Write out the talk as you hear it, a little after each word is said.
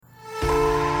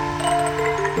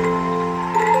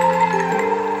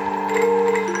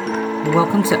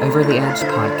Welcome to Over the Edge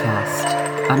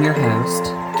podcast. I'm your host,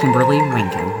 Kimberly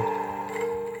Rankin.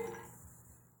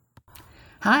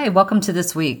 Hi, welcome to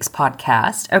this week's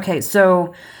podcast. Okay,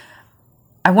 so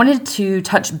I wanted to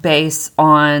touch base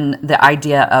on the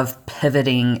idea of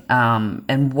pivoting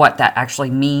and what that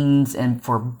actually means and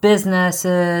for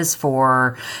businesses,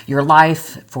 for your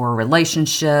life, for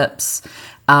relationships,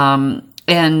 and,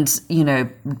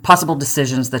 possible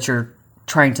decisions that you're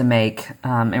trying to make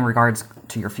in regards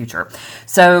to your future.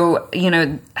 So,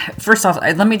 first off,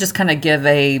 let me just kind of give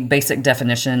a basic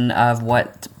definition of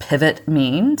what pivot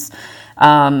means.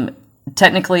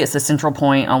 Technically, it's the central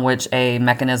point on which a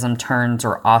mechanism turns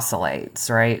or oscillates,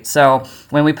 right? So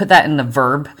when we put that in the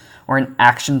verb or an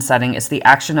action setting, it's the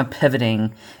action of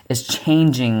pivoting is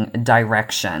changing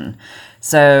direction.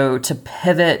 So to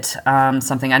pivot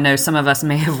something, I know some of us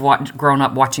may have grown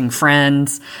up watching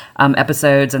Friends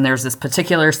episodes, and there's this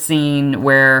particular scene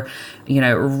where,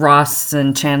 Ross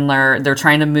and Chandler, they're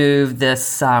trying to move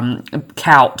this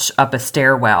couch up a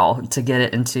stairwell to get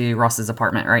it into Ross's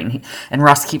apartment, right? And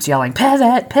Ross keeps yelling,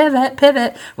 pivot, pivot,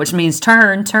 pivot, which means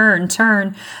turn, turn,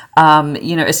 turn.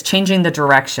 It's changing the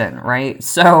direction, right?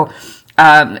 So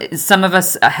some of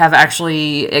us have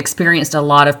actually experienced a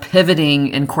lot of pivoting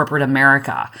in corporate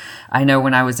America. I know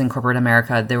when I was in corporate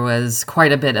America, there was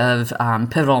quite a bit of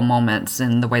pivotal moments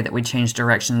in the way that we changed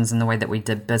directions and the way that we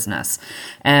did business.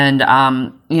 And,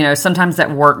 sometimes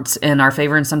that worked in our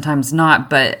favor and sometimes not.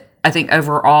 But I think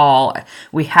overall,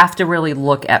 we have to really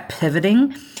look at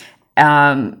pivoting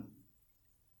as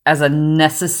a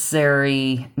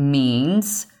necessary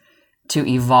means to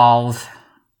evolve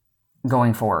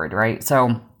going forward, right?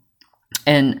 So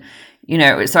I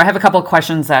have a couple of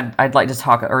questions that I'd like to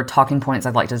talking points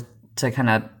I'd like to kind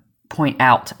of point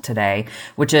out today,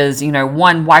 which is,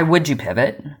 one, why would you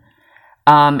pivot?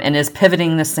 And is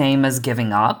pivoting the same as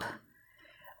giving up?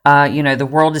 The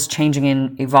world is changing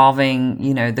and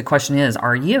evolving. The question is,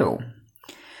 are you?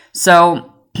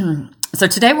 So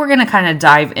today we're going to kind of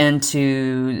dive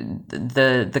into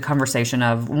the conversation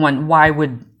of, one, why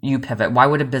would you pivot? Why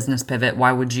would a business pivot?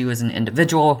 Why would you as an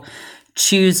individual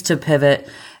choose to pivot?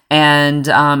 And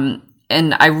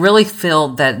I really feel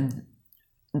that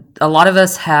a lot of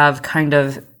us have kind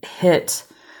of hit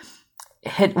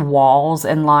walls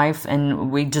in life,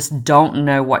 and we just don't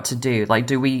know what to do. Like,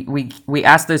 do we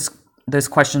ask those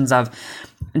questions of,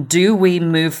 do we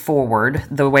move forward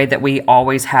the way that we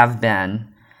always have been?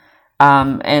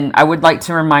 And I would like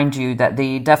to remind you that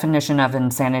the definition of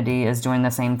insanity is doing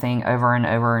the same thing over and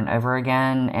over and over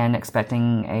again and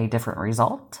expecting a different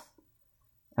result.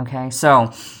 Okay,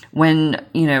 so when,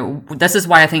 this is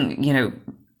why I think,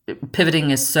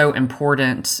 pivoting is so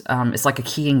important. It's like a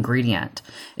key ingredient.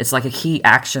 It's like a key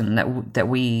action that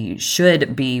we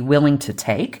should be willing to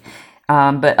take.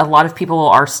 But a lot of people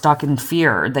are stuck in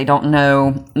fear. They don't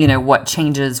know, what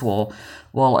changes will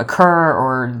occur,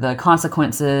 or the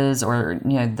consequences, or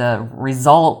the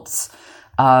results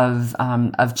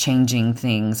of changing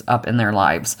things up in their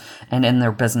lives and in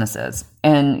their businesses.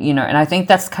 And and I think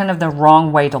that's kind of the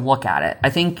wrong way to look at it. I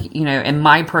think in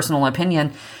my personal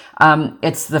opinion,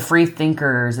 it's the free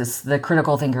thinkers, it's the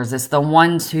critical thinkers, it's the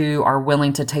ones who are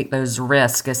willing to take those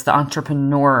risks, it's the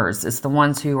entrepreneurs, it's the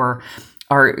ones who are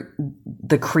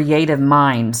the creative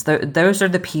minds. Those are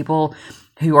the people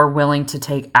who are willing to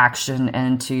take action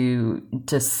and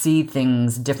to see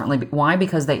things differently. Why?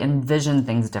 Because they envision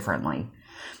things differently.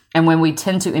 And when we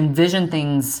tend to envision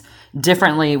things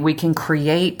differently, we can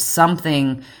create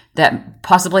something that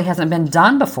possibly hasn't been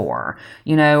done before,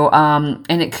 and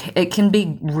it can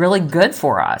be really good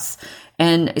for us.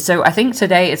 And so I think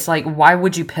today it's like, why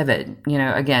would you pivot?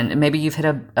 Again, maybe you've hit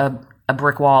a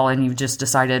brick wall and you've just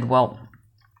decided, well,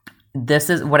 this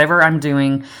is whatever I'm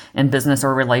doing in business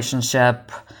or relationship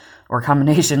or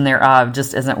combination thereof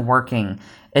just isn't working.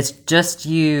 It's just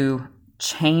you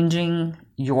changing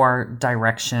your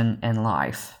direction in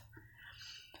life.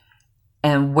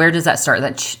 And where does that start?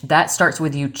 That starts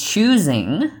with you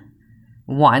choosing.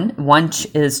 One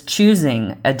is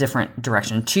choosing a different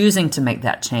direction, choosing to make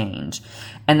that change.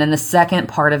 And then the second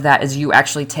part of that is you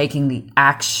actually taking the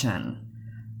action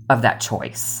of that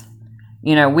choice.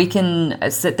 We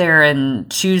can sit there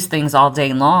and choose things all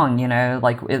day long,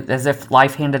 like as if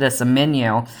life handed us a menu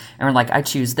and we're like, I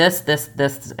choose this, this,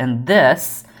 this, and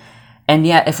this. And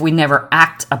yet if we never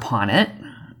act upon it,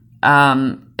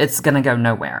 it's going to go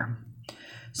nowhere.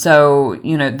 So,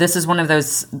 this is one of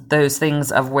those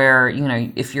things of where,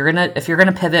 if you're going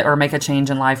to pivot or make a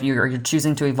change in life, you're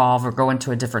choosing to evolve or go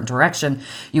into a different direction,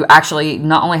 you actually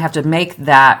not only have to make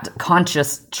that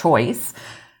conscious choice,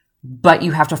 but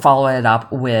you have to follow it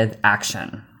up with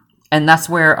action. And that's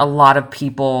where a lot of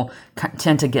people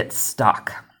tend to get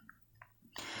stuck.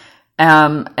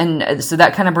 And so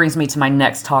that kind of brings me to my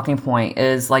next talking point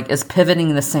is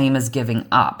pivoting the same as giving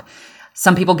up?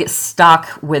 Some people get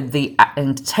stuck with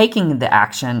taking the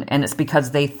action, and it's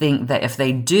because they think that if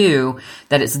they do,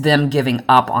 that it's them giving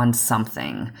up on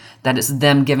something, that it's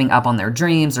them giving up on their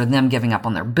dreams or them giving up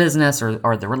on their business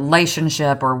or the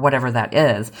relationship or whatever that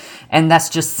is. And that's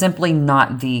just simply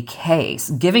not the case.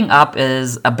 Giving up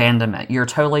is abandonment. You're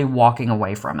totally walking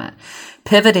away from it.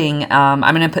 Pivoting, I'm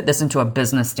going to put this into a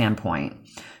business standpoint.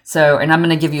 So, and I'm going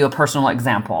to give you a personal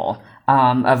example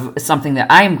of something that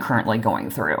I'm currently going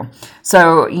through.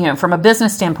 So, from a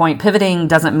business standpoint, pivoting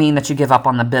doesn't mean that you give up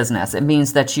on the business. It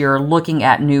means that you're looking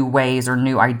at new ways or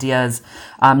new ideas,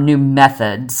 new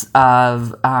methods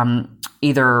of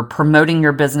either promoting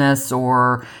your business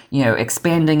or,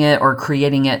 expanding it or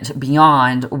creating it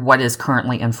beyond what is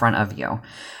currently in front of you.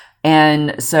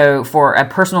 And so for a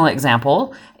personal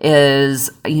example is,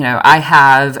 I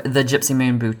have the Gypsy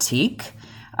Moon Boutique,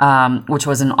 which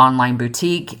was an online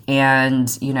boutique, and,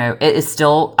 it is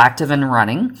still active and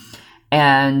running.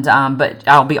 And, but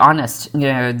I'll be honest,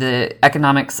 the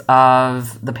economics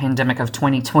of the pandemic of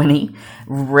 2020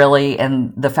 really,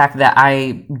 and the fact that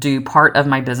I do part of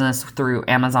my business through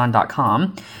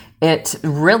Amazon.com, it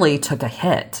really took a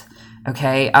hit.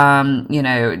 Okay.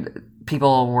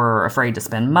 People were afraid to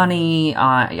spend money.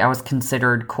 I was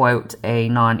considered, quote, a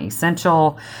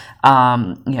non-essential,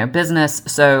 business.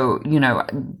 So,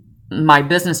 my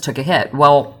business took a hit.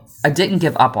 Well, I didn't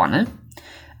give up on it.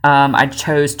 I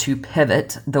chose to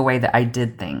pivot the way that I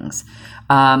did things.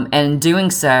 And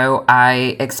doing so,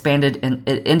 I expanded, and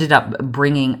it ended up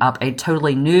bringing up a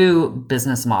totally new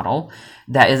business model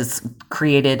that has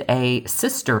created a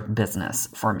sister business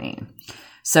for me.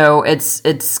 So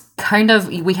it's kind of,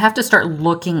 we have to start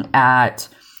looking at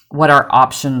what our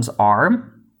options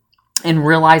are and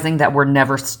realizing that we're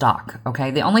never stuck, okay?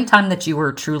 The only time that you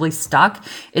are truly stuck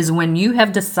is when you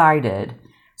have decided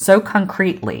so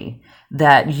concretely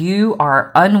that you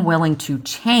are unwilling to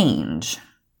change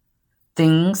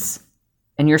things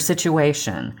in your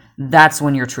situation. That's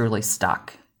when you're truly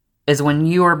stuck, is when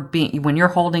you're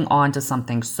holding on to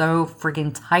something so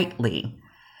friggin' tightly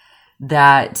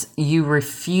that you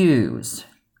refuse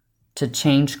to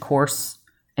change course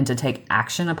and to take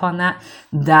action upon that.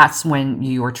 That's when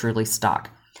you are truly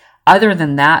stuck. Other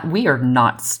than that, we are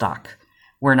not stuck.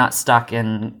 We're not stuck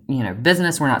in,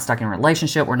 business. We're not stuck in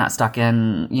relationship. We're not stuck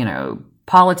in,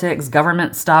 politics,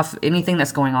 government stuff, anything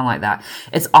that's going on like that.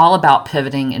 It's all about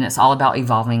pivoting, and it's all about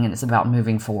evolving, and it's about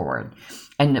moving forward.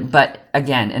 But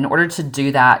again, in order to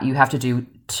do that, you have to do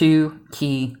two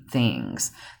key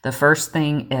things. The first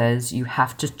thing is you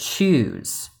have to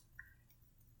choose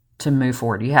to move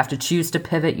forward. You have to choose to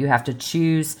pivot. You have to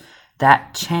choose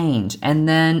that change. And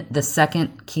then the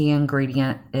second key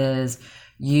ingredient is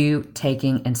you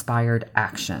taking inspired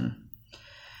action.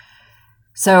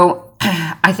 So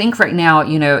I think right now,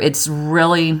 it's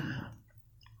really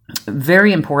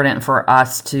very important for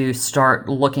us to start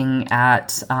looking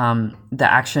at the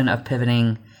action of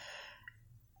pivoting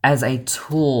as a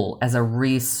tool, as a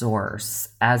resource,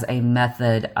 as a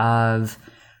method of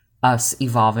us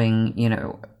evolving,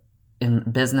 in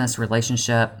business,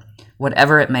 relationship,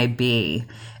 whatever it may be,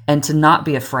 and to not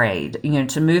be afraid,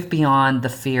 to move beyond the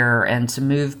fear and to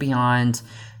move beyond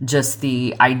just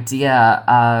the idea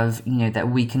of, that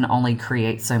we can only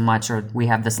create so much, or we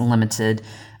have this limited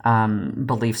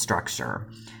belief structure.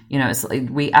 It's like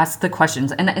we ask the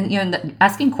questions, and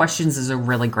asking questions is a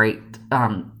really great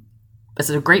it's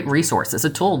a great resource. It's a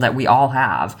tool that we all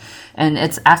have, and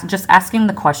it's just asking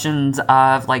the questions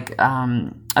of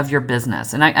of your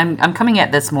business. And I'm coming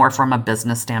at this more from a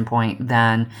business standpoint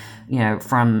than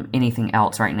from anything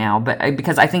else right now, but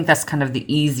because I think that's kind of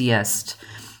the easiest.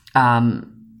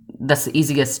 That's the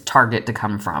easiest target to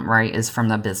come from, right? Is from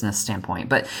the business standpoint.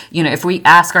 But if we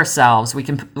ask ourselves, we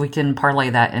can parlay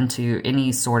that into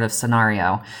any sort of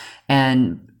scenario,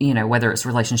 and whether it's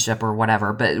relationship or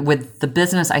whatever. But with the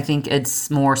business, I think it's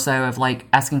more so of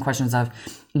asking questions of,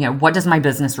 what does my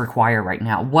business require right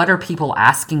now? What are people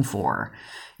asking for?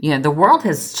 The world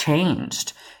has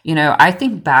changed. I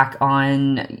think back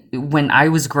on when I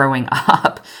was growing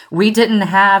up, we didn't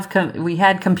have, we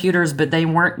had computers, but they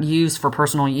weren't used for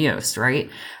personal use, right?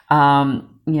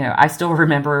 I still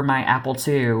remember my Apple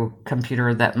II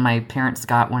computer that my parents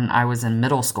got when I was in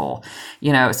middle school,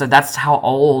 so that's how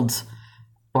old.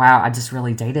 Wow, I just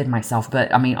really dated myself.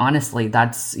 But I mean, honestly,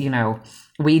 that's,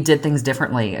 we did things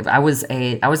differently. I was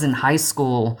in high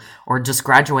school or just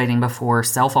graduating before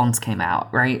cell phones came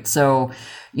out, right? So,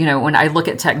 when I look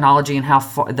at technology and how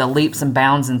far, the leaps and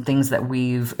bounds and things that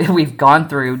we've gone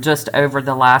through just over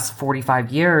the last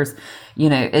 45 years,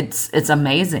 it's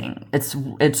amazing.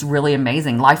 It's really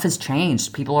amazing. Life has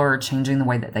changed. People are changing the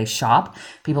way that they shop.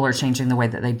 People are changing the way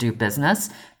that they do business.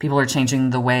 People are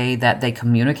changing the way that they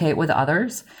communicate with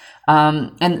others.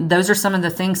 And those are some of the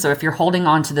things. So if you're holding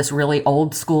on to this really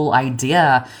old school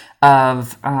idea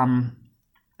of,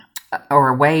 or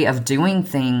a way of doing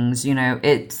things,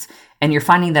 and you're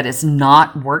finding that it's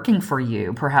not working for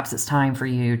you, perhaps it's time for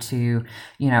you to,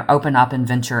 open up and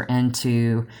venture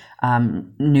into,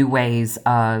 new ways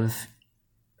of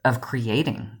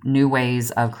creating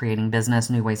business,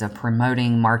 new ways of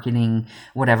promoting, marketing,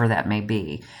 whatever that may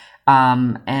be.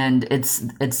 And it's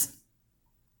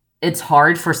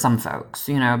hard for some folks,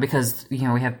 because, we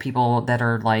have people that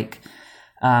are like,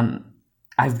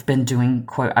 I've been doing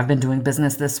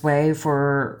business this way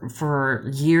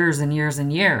for years and years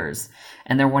and years.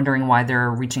 And they're wondering why they're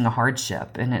reaching a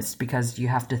hardship. And it's because you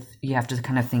have to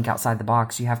kind of think outside the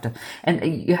box.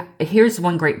 Here's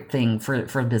one great thing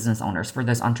for business owners, for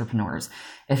those entrepreneurs.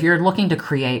 If you're looking to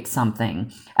create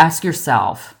something, ask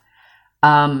yourself,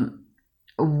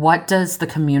 what does the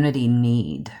community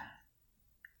need?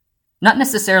 Not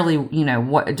necessarily,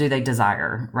 what do they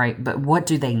desire, right? But what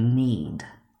do they need?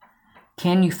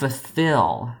 Can you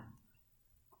fulfill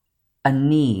a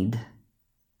need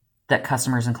that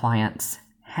customers and clients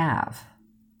have?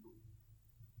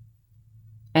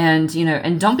 And,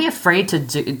 and don't be afraid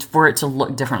for it to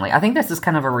look differently. I think this is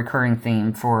kind of a recurring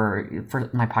theme for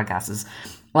my podcast is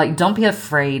like, don't be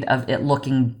afraid of it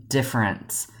looking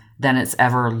different than it's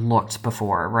ever looked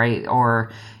before, right? Or,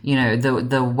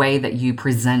 the way that you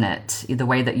present it, the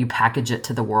way that you package it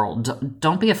to the world.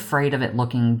 Don't be afraid of it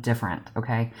looking different,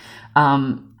 okay?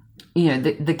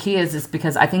 The key is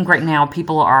because I think right now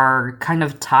people are kind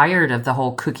of tired of the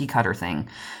whole cookie cutter thing.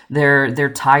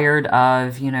 They're tired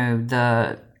of,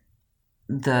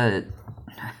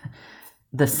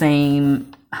 the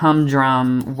same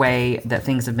humdrum way that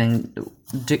things have been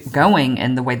going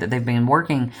and the way that they've been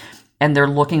working. And they're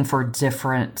looking for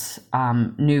different,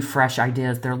 new, fresh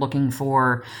ideas. They're looking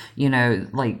for,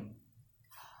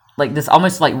 like this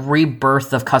almost like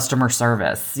rebirth of customer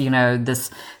service,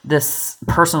 this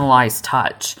personalized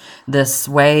touch, this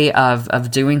way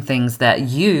of doing things that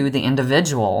you, the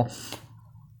individual,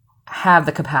 have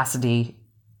the capacity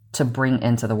to bring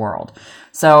into the world.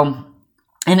 So,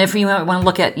 and if you want to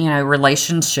look at,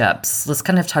 relationships, let's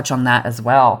kind of touch on that as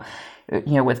well.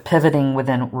 With pivoting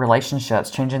within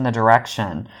relationships, changing the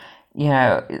direction,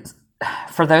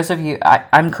 for those of you,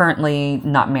 I'm currently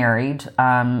not married.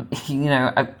 I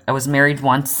was married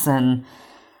once, and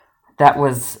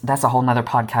that's a whole nother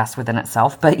podcast within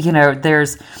itself. But,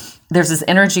 there's this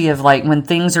energy of like when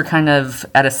things are kind of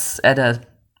at a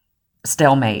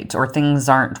stalemate or things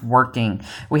aren't working,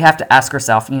 we have to ask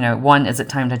ourselves, one, is it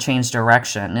time to change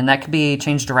direction? And that could be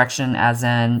change direction as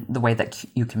in the way that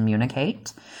you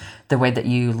communicate, the way that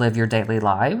you live your daily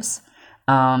lives,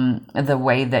 the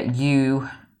way that you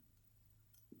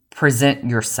present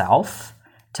yourself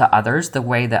to others, the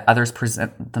way that others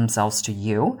present themselves to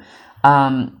you.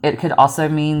 It could also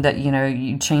mean that,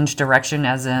 you change direction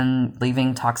as in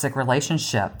leaving toxic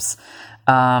relationships.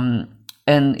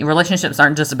 And relationships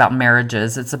aren't just about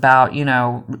marriages. It's about,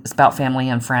 it's about family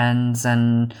and friends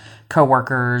and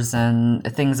coworkers and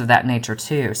things of that nature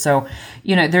too. So,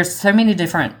 there's so many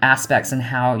different aspects in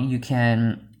how you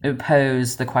can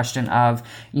pose the question of,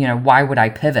 why would I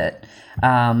pivot?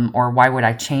 Or why would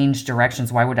I change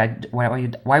directions? Why would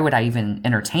I even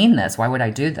entertain this? Why would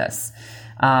I do this?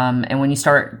 And when you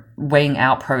start weighing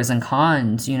out pros and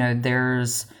cons,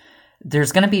 there's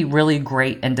going to be really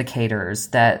great indicators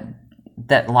that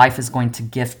life is going to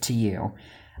gift to you,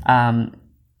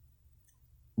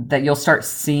 that you'll start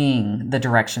seeing the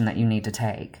direction that you need to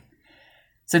take.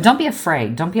 So don't be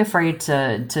afraid. Don't be afraid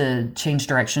to change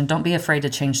direction. Don't be afraid to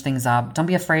change things up. Don't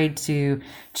be afraid to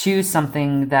choose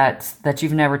something that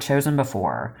you've never chosen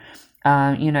before.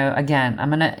 Again, I'm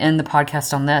going to end the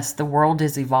podcast on this. The world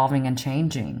is evolving and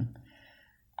changing.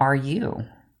 Are you?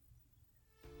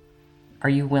 Are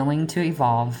you willing to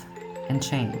evolve and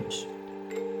change?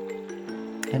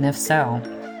 And if so,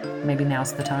 maybe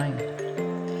now's the time.